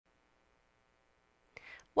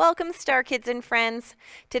Welcome, Star Kids and friends.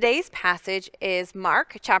 Today's passage is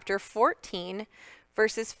Mark chapter 14,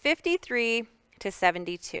 verses 53 to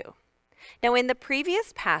 72. Now, in the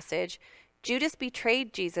previous passage, Judas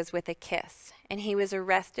betrayed Jesus with a kiss, and he was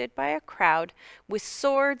arrested by a crowd with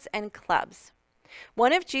swords and clubs.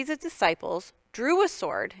 One of Jesus' disciples drew a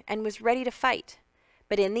sword and was ready to fight,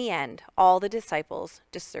 but in the end, all the disciples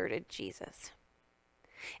deserted Jesus.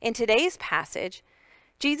 In today's passage,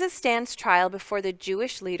 Jesus stands trial before the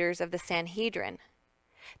Jewish leaders of the Sanhedrin.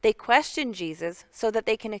 They question Jesus so that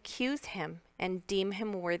they can accuse him and deem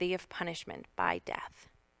him worthy of punishment by death.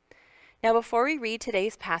 Now, before we read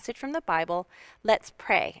today's passage from the Bible, let's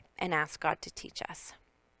pray and ask God to teach us.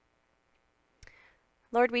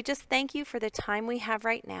 Lord, we just thank you for the time we have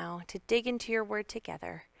right now to dig into your word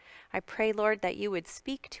together. I pray, Lord, that you would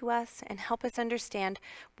speak to us and help us understand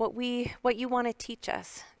what you want to teach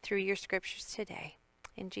us through your scriptures today.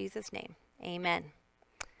 In Jesus' name, amen.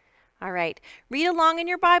 All right, read along in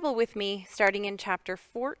your Bible with me, starting in chapter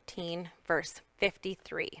 14, verse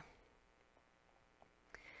 53.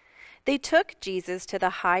 They took Jesus to the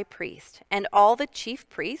high priest, and all the chief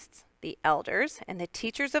priests, the elders, and the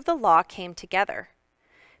teachers of the law came together.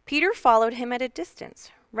 Peter followed him at a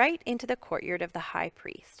distance, right into the courtyard of the high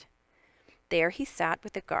priest. There he sat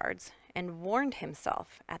with the guards and warmed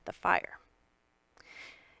himself at the fire.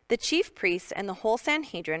 The chief priests and the whole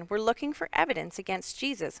Sanhedrin were looking for evidence against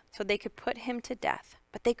Jesus so they could put him to death,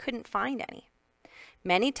 but they couldn't find any.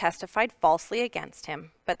 Many testified falsely against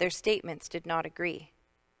him, but their statements did not agree.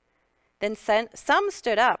 Then some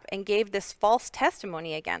stood up and gave this false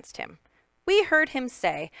testimony against him. We heard him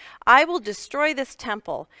say, "I will destroy this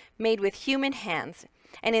temple made with human hands,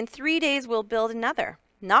 and in 3 days will build another,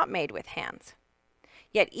 not made with hands."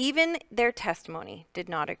 Yet even their testimony did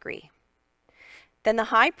not agree. Then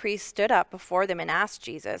the high priest stood up before them and asked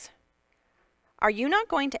Jesus, "Are you not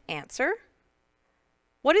going to answer?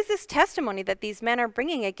 What is this testimony that these men are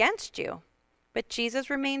bringing against you?" But Jesus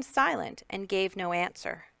remained silent and gave no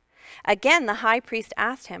answer. Again the high priest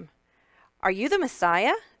asked him, "Are you the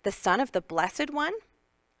Messiah, the Son of the Blessed One?"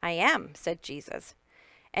 "I am," said Jesus.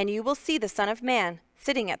 "And you will see the Son of Man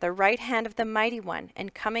sitting at the right hand of the Mighty One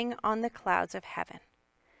and coming on the clouds of heaven."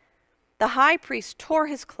 The high priest tore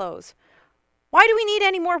his clothes. "Why do we need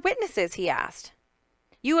any more witnesses?" he asked.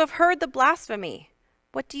 "You have heard the blasphemy.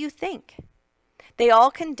 What do you think?" They all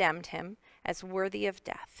condemned him as worthy of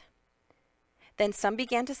death. Then some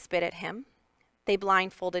began to spit at him. They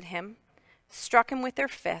blindfolded him, struck him with their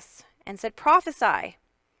fists, and said, "Prophesy!"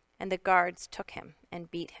 And the guards took him and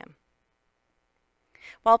beat him.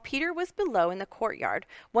 While Peter was below in the courtyard,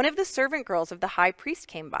 one of the servant girls of the high priest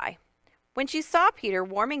came by. When she saw Peter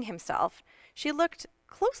warming himself, she looked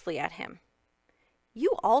closely at him.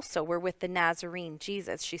 "You also were with the Nazarene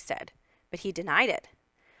Jesus," she said, but he denied it.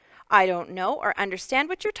 "I don't know or understand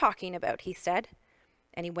what you're talking about," he said,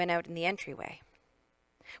 and he went out in the entryway.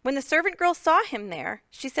 When the servant girl saw him there,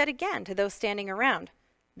 she said again to those standing around,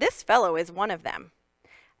 "This fellow is one of them."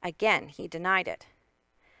 Again he denied it.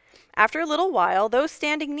 After a little while, those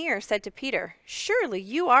standing near said to Peter, "Surely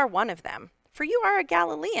you are one of them, for you are a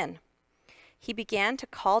Galilean." He began to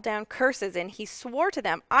call down curses, and he swore to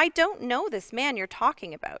them, "I don't know this man you're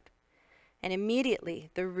talking about." And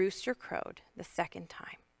immediately the rooster crowed the second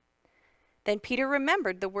time. Then Peter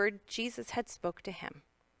remembered the word Jesus had spoke to him.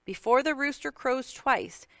 "Before the rooster crows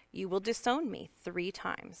twice, you will disown me 3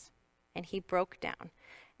 times." And he broke down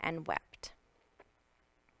and wept.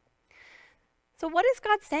 So what is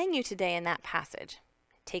God saying you today in that passage?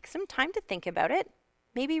 Take some time to think about it.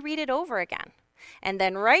 Maybe read it over again. And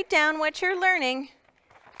then write down what you're learning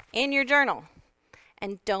in your journal.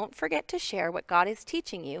 And don't forget to share what God is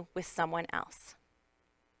teaching you with someone else.